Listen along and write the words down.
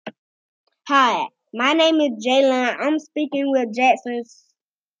Hi, my name is Jalen. I'm speaking with Jackson's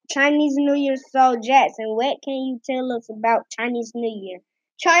Chinese New Year. So, Jackson, what can you tell us about Chinese New Year?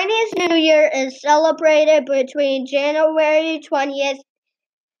 Chinese New Year is celebrated between January 20th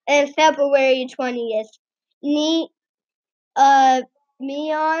and February 20th. Ne- uh,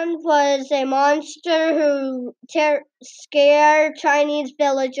 Mian was a monster who scared Chinese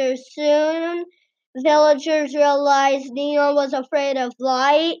villagers. Soon, villagers realized Neon was afraid of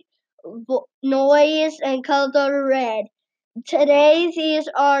light, noise, and color red. Today, these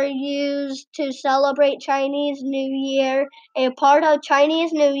are used to celebrate Chinese New Year. A part of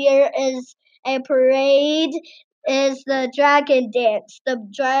Chinese New Year is a parade, is the dragon dance. The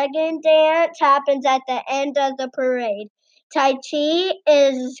dragon dance happens at the end of the parade. Tai Chi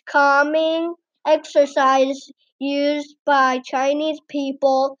is calming exercise used by Chinese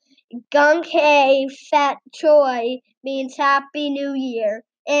people. Gung Hei Fat Choi means Happy New Year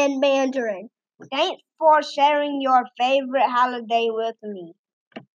in Mandarin. Thanks for sharing your favorite holiday with me.